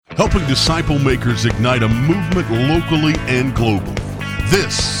helping disciple makers ignite a movement locally and globally.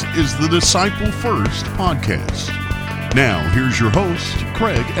 This is the Disciple First podcast. Now, here's your host,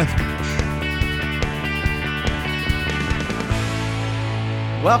 Craig Etheridge.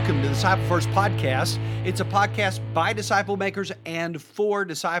 Welcome to the Disciple First podcast. It's a podcast by disciple makers and for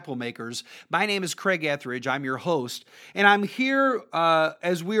disciple makers. My name is Craig Etheridge. I'm your host, and I'm here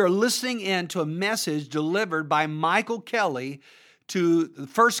as we are listening in to a message delivered by Michael Kelley to the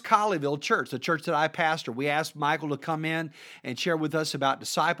First Colleyville Church, the church that I pastor. We asked Michael to come in and share with us about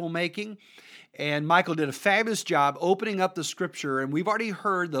disciple making. And Michael did a fabulous job opening up the scripture, and we've already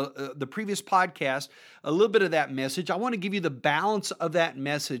heard the previous podcast, a little bit of that message. I want to give you the balance of that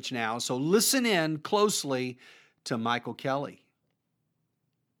message now, so listen in closely to Michael Kelley.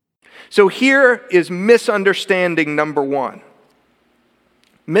 So here is misunderstanding number one.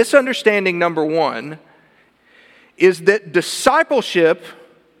 Misunderstanding number one is that discipleship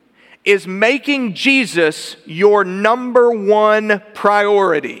is making Jesus your number one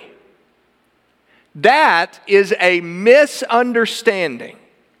priority. That is a misunderstanding.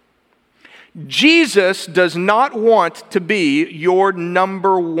 Jesus does not want to be your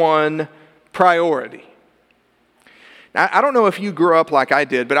number one priority. Now, I don't know if you grew up like I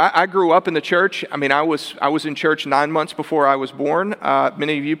did, but I grew up in the church. I mean, I was in church 9 months before I was born.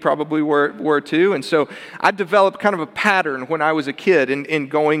 Many of you probably were too. And so I developed kind of a pattern when I was a kid in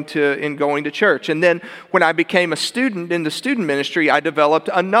going to church. And then when I became a student in the student ministry, I developed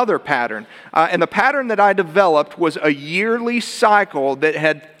another pattern. And the pattern that I developed was a yearly cycle that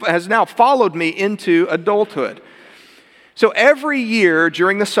has now followed me into adulthood. So every year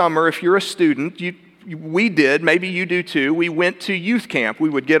during the summer, if you're a student, we did, maybe you do too, we went to youth camp. We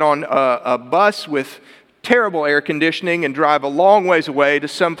would get on a bus with terrible air conditioning and drive a long ways away to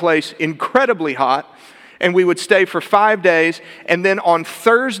someplace incredibly hot, and we would stay for 5 days, and then on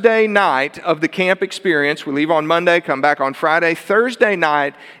Thursday night of the camp experience, we leave on Monday, come back on Friday. Thursday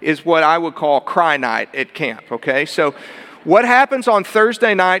night is what I would call cry night at camp, okay? So what happens on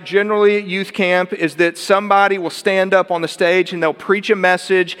Thursday night, generally at youth camp, is that somebody will stand up on the stage and they'll preach a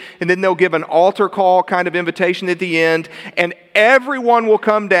message, and then they'll give an altar call kind of invitation at the end, and everyone will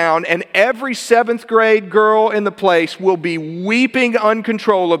come down, and every 7th grade girl in the place will be weeping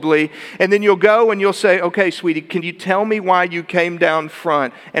uncontrollably, and then you'll go and you'll say, "Okay, sweetie, can you tell me why you came down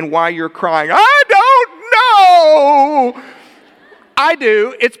front and why you're crying?" "I don't know." "I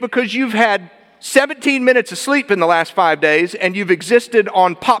do. It's because you've had 17 minutes of sleep in the last 5 days, and you've existed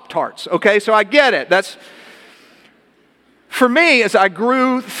on Pop-Tarts." Okay, so I get it. That's for me, as I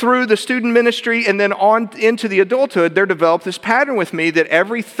grew through the student ministry and then on into the adulthood, there developed this pattern with me that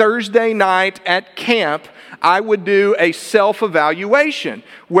every Thursday night at camp, I would do a self-evaluation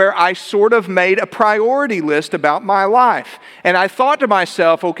where I sort of made a priority list about my life. And I thought to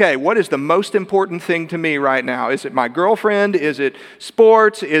myself, okay, what is the most important thing to me right now? Is it my girlfriend? Is it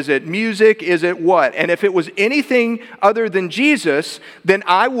sports? Is it music? Is it what? And if it was anything other than Jesus, then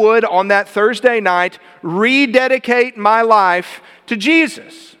I would, on that Thursday night, rededicate my life to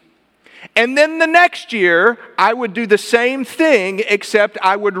Jesus. And then the next year, I would do the same thing, except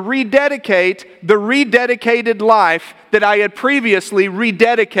I would rededicate the rededicated life that I had previously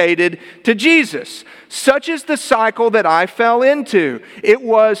rededicated to Jesus. Such is the cycle that I fell into. It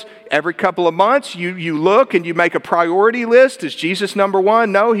was every couple of months, you look and you make a priority list. Is Jesus number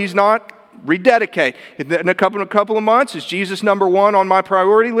one? No, he's not. Rededicate. In a couple of months, is Jesus number one on my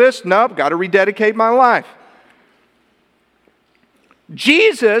priority list? Nope, got to rededicate my life.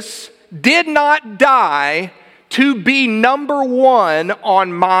 Jesus did not die to be number one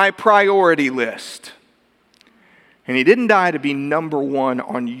on my priority list. And he didn't die to be number one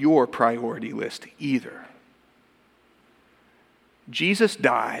on your priority list either. Jesus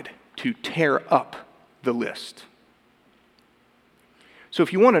died to tear up the list. So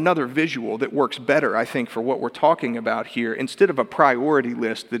if you want another visual that works better, I think, for what we're talking about here, instead of a priority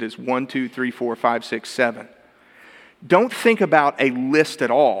list that is 1, 2, 3, 4, 5, 6, 7, don't think about a list at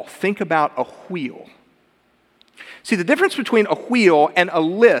all. Think about a wheel. See, the difference between a wheel and a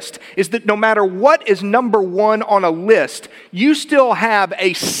list is that no matter what is number one on a list, you still have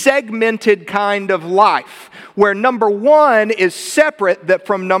a segmented kind of life where number one is separate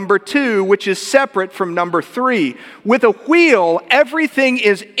from number two, which is separate from number three. With a wheel, everything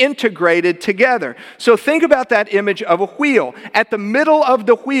is integrated together. So think about that image of a wheel. At the middle of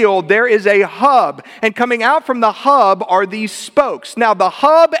the wheel, there is a hub, and coming out from the hub are these spokes. Now, the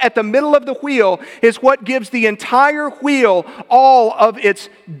hub at the middle of the wheel is what gives the entire wheel all of its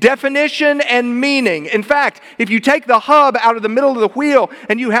definition and meaning. In fact, if you take the hub out of the middle of the wheel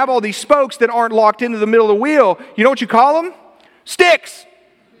and you have all these spokes that aren't locked into the middle of the wheel, you know what you call them? Sticks.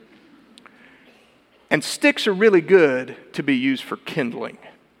 And sticks are really good to be used for kindling.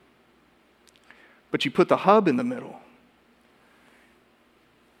 But you put the hub in the middle,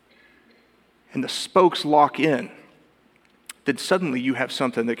 and the spokes lock in, then suddenly you have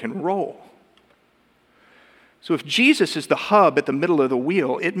something that can roll. So if Jesus is the hub at the middle of the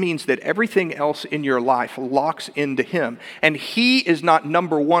wheel, it means that everything else in your life locks into him. And he is not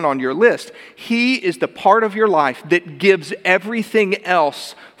number one on your list. He is the part of your life that gives everything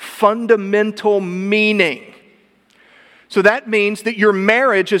else fundamental meaning. So that means that your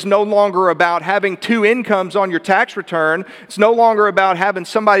marriage is no longer about having two incomes on your tax return. It's no longer about having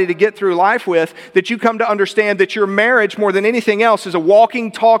somebody to get through life with. That you come to understand that your marriage, more than anything else, is a walking,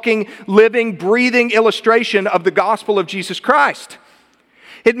 talking, living, breathing illustration of the gospel of Jesus Christ.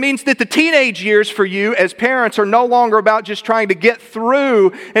 It means that the teenage years for you as parents are no longer about just trying to get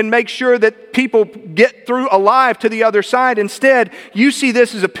through and make sure that people get through alive to the other side. Instead, you see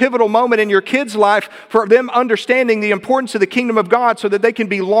this as a pivotal moment in your kids' life for them understanding the importance of the kingdom of God so that they can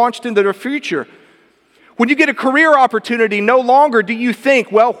be launched into their future. When you get a career opportunity, no longer do you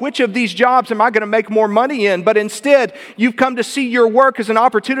think, well, which of these jobs am I going to make more money in? But instead, you've come to see your work as an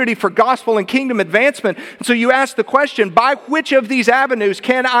opportunity for gospel and kingdom advancement. And so you ask the question, by which of these avenues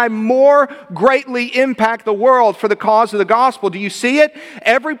can I more greatly impact the world for the cause of the gospel? Do you see it?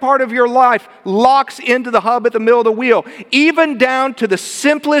 Every part of your life locks into the hub at the middle of the wheel, even down to the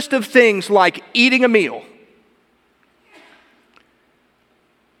simplest of things like eating a meal.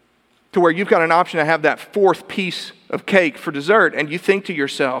 To where you've got an option to have that fourth piece of cake for dessert, and you think to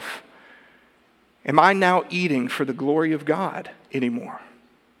yourself, am I now eating for the glory of God anymore?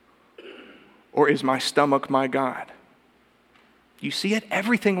 Or is my stomach my God? You see it?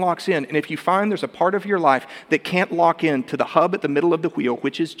 Everything locks in. And if you find there's a part of your life that can't lock in to the hub at the middle of the wheel,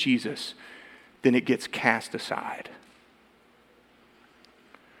 which is Jesus, then it gets cast aside.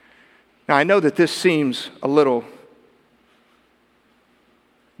 Now, I know that this seems a little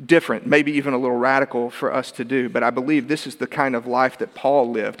different, maybe even a little radical for us to do, but I believe this is the kind of life that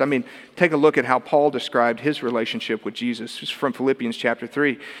Paul lived. I mean, take a look at how Paul described his relationship with Jesus. This is from Philippians chapter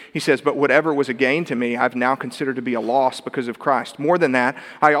 3. He says, "But whatever was a gain to me, I've now considered to be a loss because of Christ. More than that,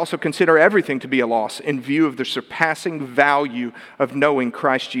 I also consider everything to be a loss in view of the surpassing value of knowing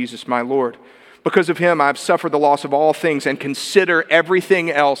Christ Jesus my Lord. Because of him, I've suffered the loss of all things and consider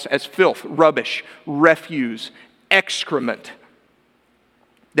everything else as filth, rubbish, refuse, excrement,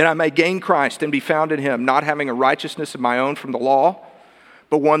 that I may gain Christ and be found in him, not having a righteousness of my own from the law,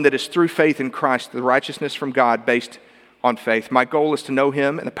 but one that is through faith in Christ, the righteousness from God based on faith. My goal is to know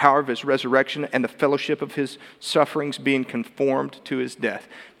him and the power of his resurrection and the fellowship of his sufferings, being conformed to his death."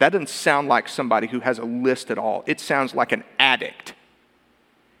 That doesn't sound like somebody who has a list at all. It sounds like an addict.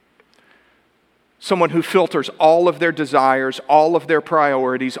 Someone who filters all of their desires, all of their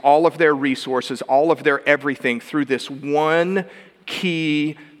priorities, all of their resources, all of their everything through this one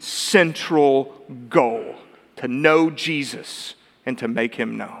key central goal: to know Jesus and to make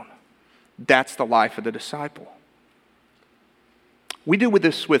him known. That's the life of the disciple. We do with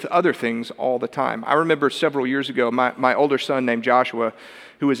this with other things all the time. I remember several years ago, my older son named Joshua,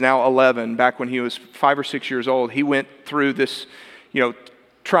 who is now 11, back when he was 5 or 6 years old, he went through this,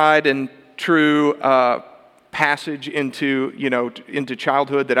 tried and true passage into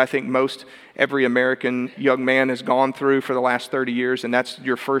childhood that I think most every American young man has gone through for the last 30 years, and that's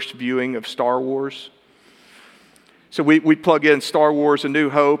your first viewing of Star Wars. So we plug in Star Wars A New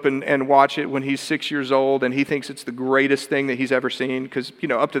Hope and watch it when he's 6 years old, and he thinks it's the greatest thing that he's ever seen, because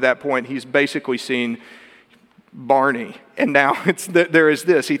up to that point he's basically seen Barney, and now there is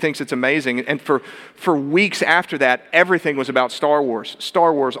this. He thinks it's amazing, and for weeks after that, everything was about Star Wars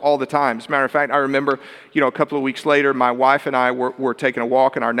all the time. As a matter of fact, I remember, a couple of weeks later, my wife and I were taking a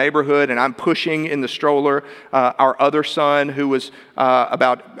walk in our neighborhood, and I'm pushing in the stroller our other son, who was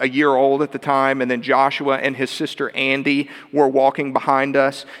about a year old at the time, and then Joshua and his sister Andy were walking behind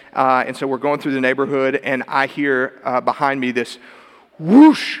us, and so we're going through the neighborhood, and I hear behind me this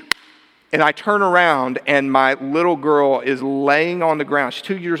whoosh. And I turn around, and my little girl is laying on the ground. She's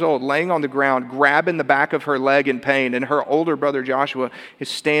 2 years old, laying on the ground, grabbing the back of her leg in pain. And her older brother, Joshua, is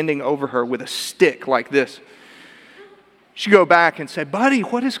standing over her with a stick like this. She go back and say, "Buddy,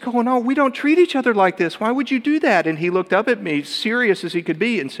 what is going on? We don't treat each other like this. Why would you do that?" And he looked up at me, serious as he could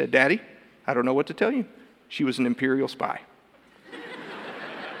be, and said, "Daddy, I don't know what to tell you. She was an imperial spy."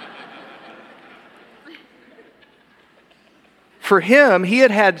 For him, he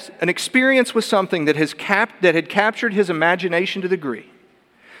had an experience with something that had captured his imagination to the degree,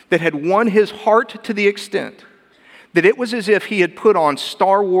 that had won his heart to the extent that it was as if he had put on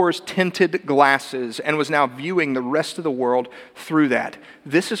Star Wars tinted glasses and was now viewing the rest of the world through that.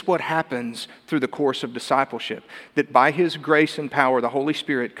 This is what happens through the course of discipleship, that by his grace and power, the Holy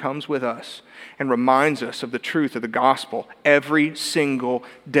Spirit comes with us and reminds us of the truth of the gospel every single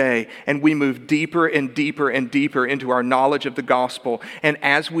day. And we move deeper and deeper and deeper into our knowledge of the gospel. And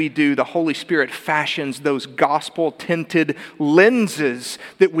as we do, the Holy Spirit fashions those gospel-tinted lenses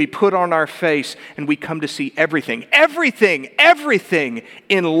that we put on our face, and we come to see everything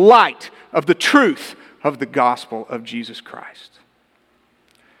in light of the truth of the gospel of Jesus Christ.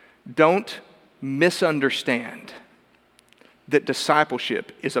 Don't misunderstand that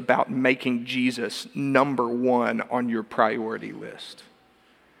discipleship is about making Jesus number one on your priority list.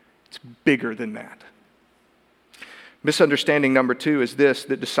 It's bigger than that. Misunderstanding number two is this,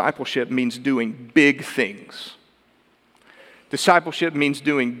 that discipleship means doing big things. Discipleship means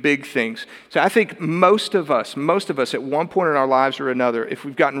doing big things. So I think most of us at one point in our lives or another, if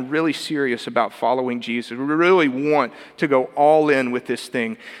we've gotten really serious about following Jesus, we really want to go all in with this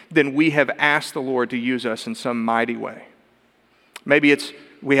thing, then we have asked the Lord to use us in some mighty way. Maybe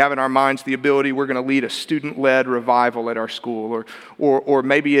we have in our minds the ability we're going to lead a student-led revival at our school, or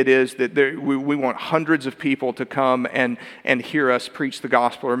maybe it is that we want hundreds of people to come and hear us preach the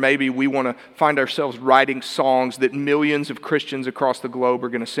gospel, or maybe we want to find ourselves writing songs that millions of Christians across the globe are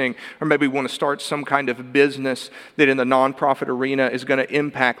going to sing, or maybe we want to start some kind of business that in the nonprofit arena is going to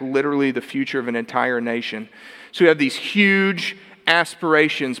impact literally the future of an entire nation. So we have these huge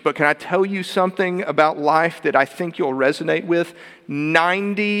aspirations, but can I tell you something about life that I think you'll resonate with?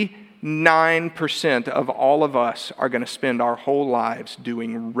 99% of all of us are going to spend our whole lives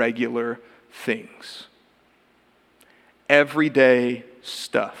doing regular things. Everyday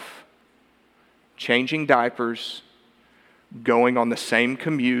stuff. Changing diapers, going on the same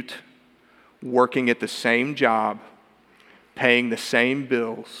commute, working at the same job, paying the same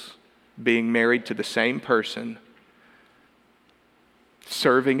bills, being married to the same person,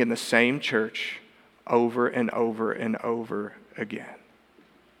 serving in the same church over and over and over again.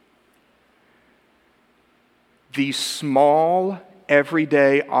 These small,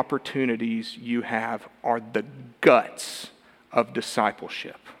 everyday opportunities you have are the guts of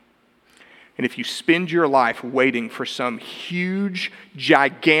discipleship. And if you spend your life waiting for some huge,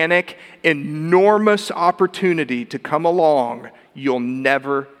 gigantic, enormous opportunity to come along, you'll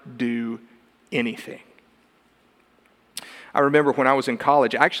never do anything. I remember when I was in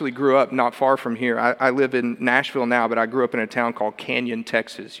college, I actually grew up not far from here. I live in Nashville now, but I grew up in a town called Canyon,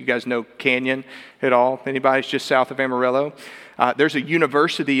 Texas. You guys know Canyon at all? Anybody? It's just south of Amarillo. There's a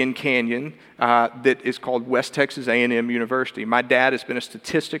university in Canyon that is called West Texas A&M University. My dad has been a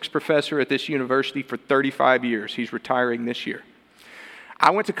statistics professor at this university for 35 years. He's retiring this year. I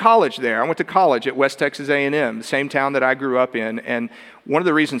went to college there. I went to college at West Texas A&M, the same town that I grew up in. And one of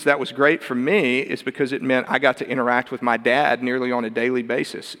the reasons that was great for me is because it meant I got to interact with my dad nearly on a daily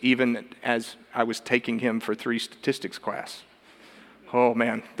basis, even as I was taking him for 3 statistics class. Oh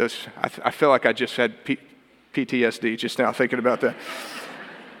man, I feel like I just had PTSD just now thinking about that.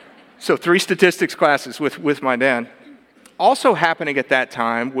 So 3 statistics classes with my dad. Also happening at that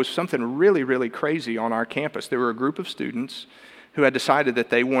time was something really, really crazy on our campus. There were a group of students who had decided that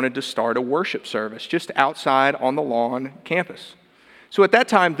they wanted to start a worship service just outside on the lawn campus. So at that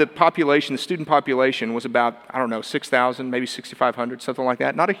time, the student population was about, 6,000, maybe 6,500, something like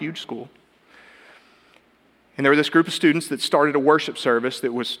that. Not a huge school. And there were this group of students that started a worship service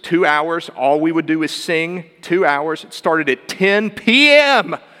that was 2 hours. All we would do is sing 2 hours. It started at 10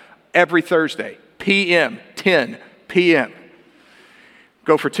 p.m. every Thursday. 10 p.m.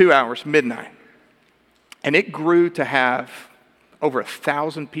 Go for 2 hours, midnight. And it grew to have over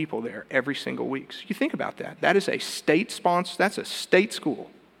 1,000 people there every single week. So you think about that. That is a state-sponsored, that's a state school,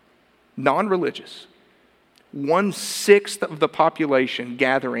 non-religious. 1/6 of the population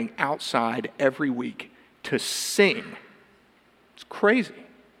gathering outside every week to sing. It's crazy.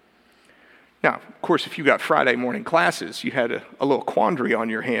 Now, of course, if you got Friday morning classes, you had a little quandary on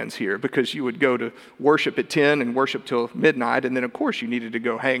your hands here because you would go to worship at 10 and worship till midnight, and then, of course, you needed to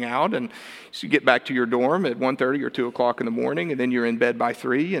go hang out, and so you get back to your dorm at 1:30 or 2 o'clock in the morning, and then you're in bed by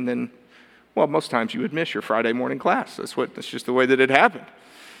 3, and then, well, most times you would miss your Friday morning class. That's just the way that it happened.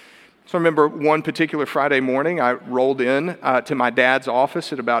 So I remember one particular Friday morning, I rolled in to my dad's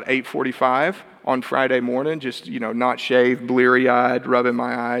office at about 8:45 on Friday morning, just, not shaved, bleary-eyed, rubbing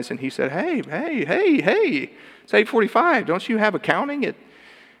my eyes. And he said, hey, it's 8:45. Don't you have accounting at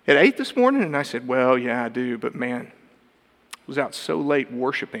 8 this morning? And I said, well, yeah, I do. But man, I was out so late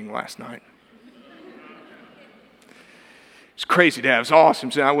worshiping last night. It's crazy, Dad. It's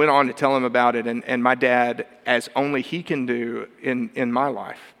awesome. So I went on to tell him about it, and my dad, as only he can do in my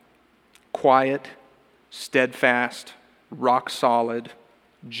life, quiet, steadfast, rock solid,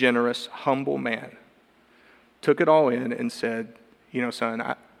 generous, humble man, took it all in and said, you know,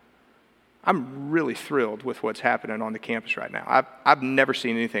 son, I'm really thrilled with what's happening on the campus right now. I've never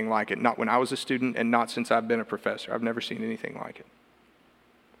seen anything like it, not when I was a student and not since I've been a professor. I've never seen anything like it.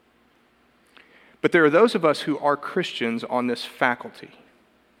 But there are those of us who are Christians on this faculty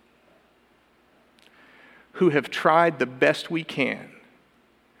who have tried the best we can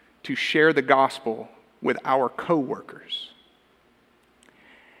to share the gospel with our coworkers.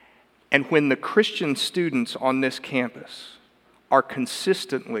 And when the Christian students on this campus are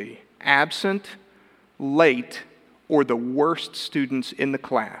consistently absent, late, or the worst students in the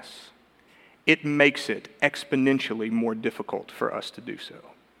class, it makes it exponentially more difficult for us to do so.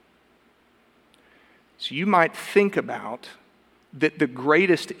 So you might think about that the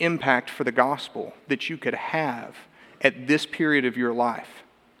greatest impact for the gospel that you could have at this period of your life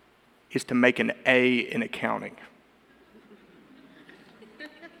is to make an A in accounting.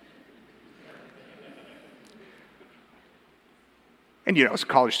 And you know, as a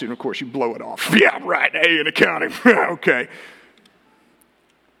college student, of course, you blow it off. Yeah, right, A in accounting. Okay.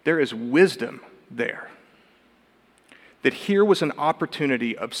 There is wisdom there. That here was an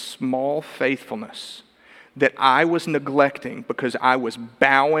opportunity of small faithfulness that I was neglecting because I was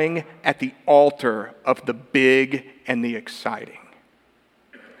bowing at the altar of the big and the exciting.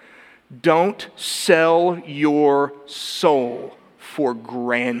 Don't sell your soul for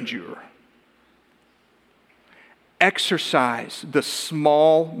grandeur. Exercise the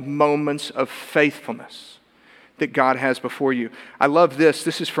small moments of faithfulness that God has before you. I love this.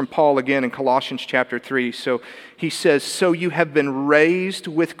 This is from Paul again in Colossians chapter 3. So he says, so you have been raised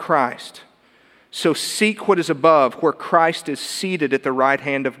with Christ. So seek what is above, where Christ is seated at the right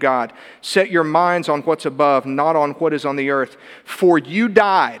hand of God. Set your minds on what's above, not on what is on the earth. For you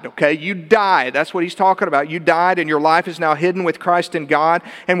died, okay? You died. That's what he's talking about. You died, and your life is now hidden with Christ in God.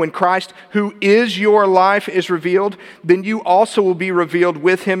 And when Christ, who is your life, is revealed, then you also will be revealed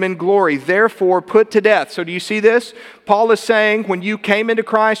with him in glory. Therefore, put to death. So do you see this? Paul is saying, when you came into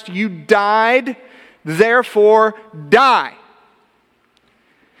Christ, you died. Therefore, die.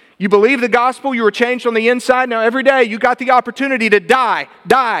 You believe the gospel, you were changed on the inside. Now every day you got the opportunity to die.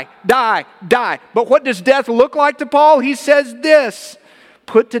 But what does death look like to Paul? He says this,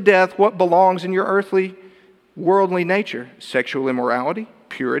 put to death what belongs in your earthly, worldly nature. Sexual immorality,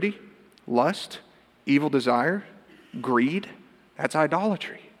 purity, lust, evil desire, greed. That's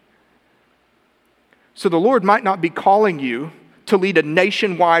idolatry. So the Lord might not be calling you to lead a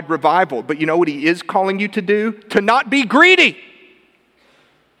nationwide revival, but you know what he is calling you to do? To not be greedy.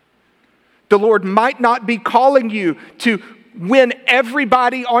 The Lord might not be calling you to win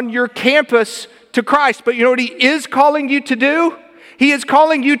everybody on your campus to Christ, but you know what he is calling you to do? He is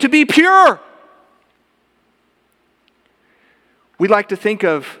calling you to be pure. We like to think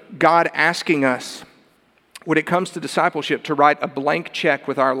of God asking us, when it comes to discipleship, to write a blank check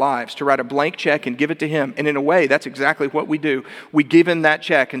with our lives, to write a blank check and give it to him. And in a way, that's exactly what we do. We give him that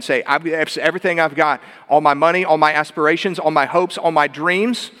check and say, everything I've got, all my money, all my aspirations, all my hopes, all my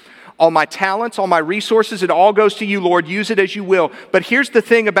dreams, all my talents, all my resources, it all goes to you, Lord. Use it as you will. But here's the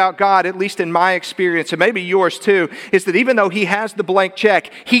thing about God, at least in my experience, and maybe yours too, is that even though he has the blank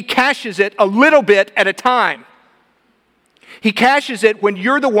check, he cashes it a little bit at a time. He cashes it when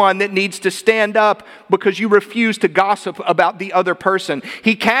you're the one that needs to stand up because you refuse to gossip about the other person.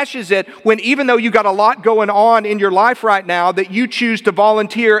 He cashes it when, even though you got a lot going on in your life right now, that you choose to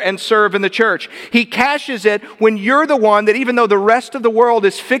volunteer and serve in the church. He cashes it when you're the one that, even though the rest of the world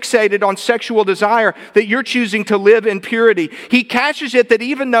is fixated on sexual desire, that you're choosing to live in purity. He cashes it that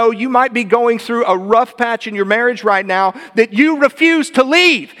even though you might be going through a rough patch in your marriage right now, that you refuse to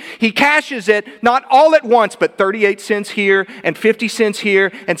leave. He cashes it not all at once, but 38 cents here, and 50 cents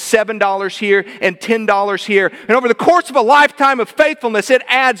here, and $7 here, and $10 here. And over the course of a lifetime of faithfulness, it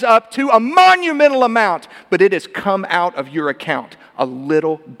adds up to a monumental amount. But it has come out of your account a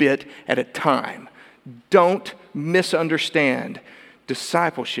little bit at a time. Don't misunderstand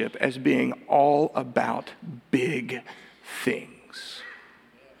discipleship as being all about big things.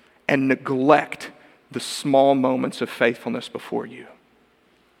 And neglect the small moments of faithfulness before you.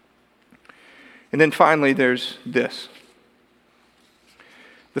 And then finally, there's this.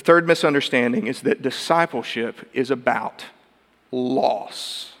 The third misunderstanding is that discipleship is about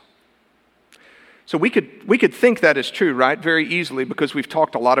loss. So we could think that is true, right? Very easily, because we've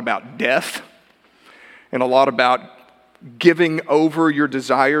talked a lot about death and a lot about giving over your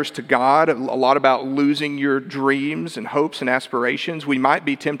desires to God, a lot about losing your dreams and hopes and aspirations. We might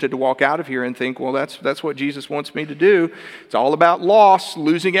be tempted to walk out of here and think, well, that's what Jesus wants me to do. It's all about loss,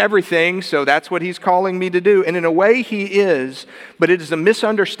 losing everything, so that's what he's calling me to do. And in a way, he is, but it is a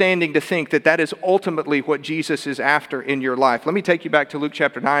misunderstanding to think that that is ultimately what Jesus is after in your life. Let me take you back to Luke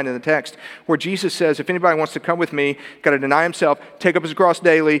chapter 9 in the text, where Jesus says, if anybody wants to come with me, got to deny himself, take up his cross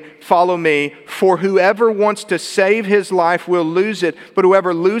daily, follow me. For whoever wants to save his life will lose it, but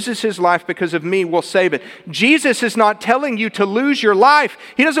whoever loses his life because of me will save it. Jesus is not telling you to lose your life.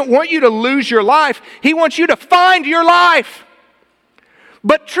 He doesn't want you to lose your life. He wants you to find your life.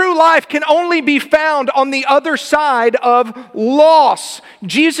 But true life can only be found on the other side of loss.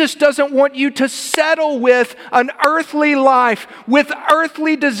 Jesus doesn't want you to settle with an earthly life, with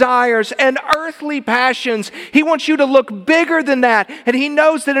earthly desires and earthly passions. He wants you to look bigger than that. And he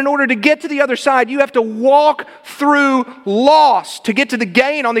knows that in order to get to the other side, you have to walk through loss to get to the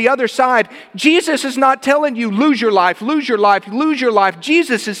gain on the other side. Jesus is not telling you, lose your life, lose your life, lose your life.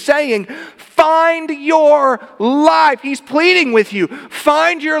 Jesus is saying, find your life. He's pleading with you.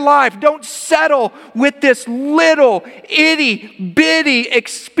 Find your life. Don't settle with this little itty bitty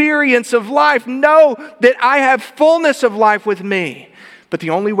experience of life. Know that I have fullness of life with me. But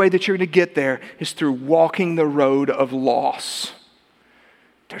the only way that you're going to get there is through walking the road of loss.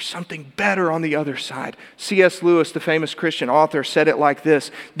 There's something better on the other side. C.S. Lewis, the famous Christian author, said it like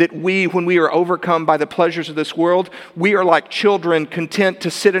this, that when we are overcome by the pleasures of this world, we are like children content to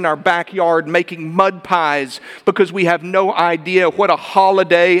sit in our backyard making mud pies because we have no idea what a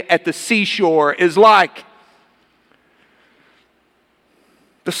holiday at the seashore is like.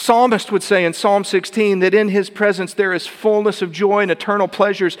 The psalmist would say in Psalm 16 that in his presence there is fullness of joy and eternal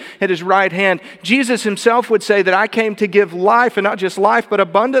pleasures at his right hand. Jesus himself would say that I came to give life, and not just life, but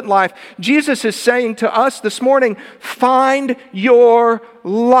abundant life. Jesus is saying to us this morning, find your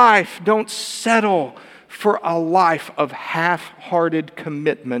life. Don't settle for a life of half-hearted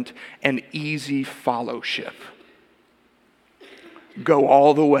commitment and easy fellowship. Go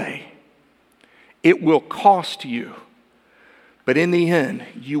all the way. It will cost you. But in the end,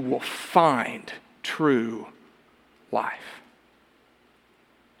 you will find true life.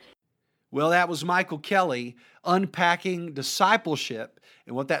 Well, that was Michael Kelley unpacking discipleship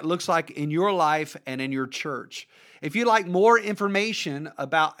and what that looks like in your life and in your church. If you'd like more information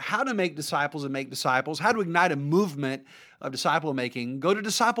about how to make disciples and make disciples, how to ignite a movement of disciple making, go to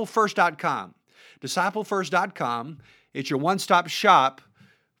disciplefirst.com. Disciplefirst.com, it's your one-stop shop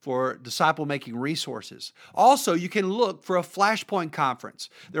for disciple-making resources. Also, you can look for a Flashpoint conference.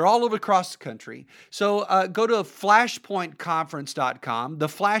 They're all over across the country. So go to flashpointconference.com,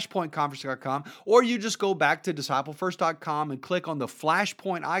 theflashpointconference.com, or you just go back to disciplefirst.com and click on the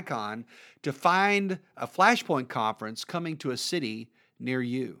Flashpoint icon to find a Flashpoint conference coming to a city near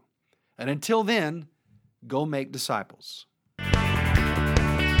you. And until then, go make disciples.